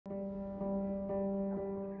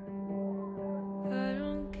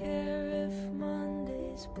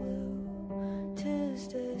blue.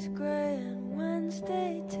 Tuesday's gray and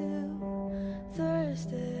Wednesday too.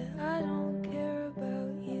 Thursday, I don't care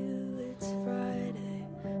about you. It's Friday,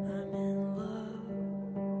 I'm in love.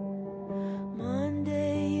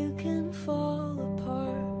 Monday, you can fall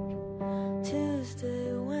apart.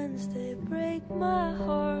 Tuesday, Wednesday, break my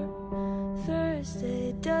heart.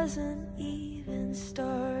 Thursday doesn't even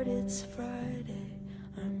start. It's Friday,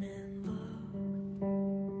 I'm in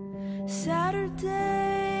love.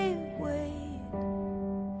 Saturday, wait.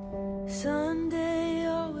 Sunday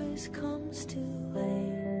always comes too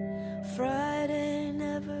late. Friday,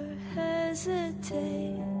 never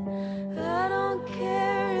hesitate. I don't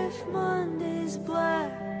care if Monday's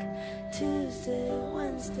black. Tuesday,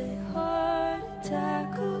 Wednesday, heart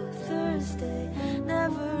attack. Oh, Thursday,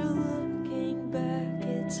 never looking back.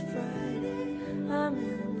 It's Friday, I'm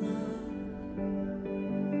in love.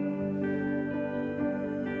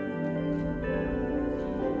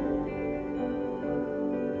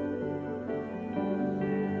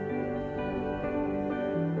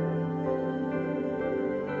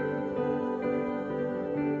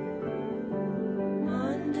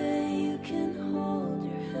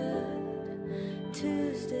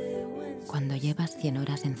 Cuando llevas 100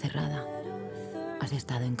 horas encerrada, has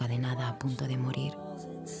estado encadenada a punto de morir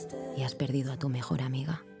y has perdido a tu mejor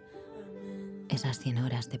amiga, esas 100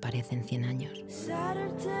 horas te parecen 100 años.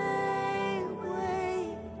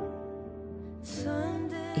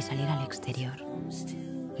 Y salir al exterior,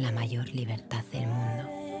 la mayor libertad del mundo.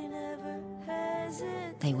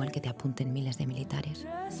 Da igual que te apunten miles de militares.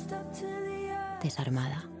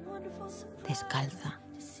 Desarmada, descalza,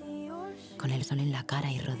 con el sol en la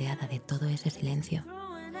cara y rodeada de todo ese silencio,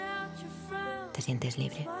 te sientes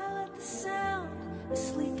libre.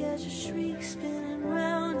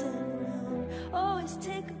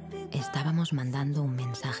 Estábamos mandando un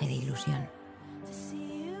mensaje de ilusión.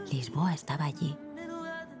 Lisboa estaba allí,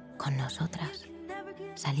 con nosotras,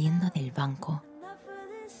 saliendo del banco,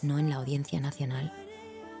 no en la Audiencia Nacional,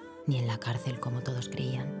 ni en la cárcel como todos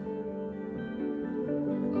creían.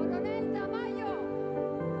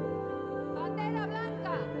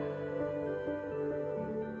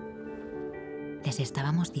 Les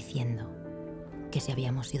estábamos diciendo que si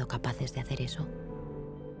habíamos sido capaces de hacer eso,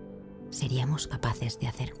 seríamos capaces de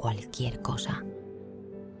hacer cualquier cosa.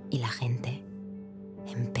 Y la gente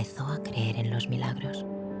empezó a creer en los milagros.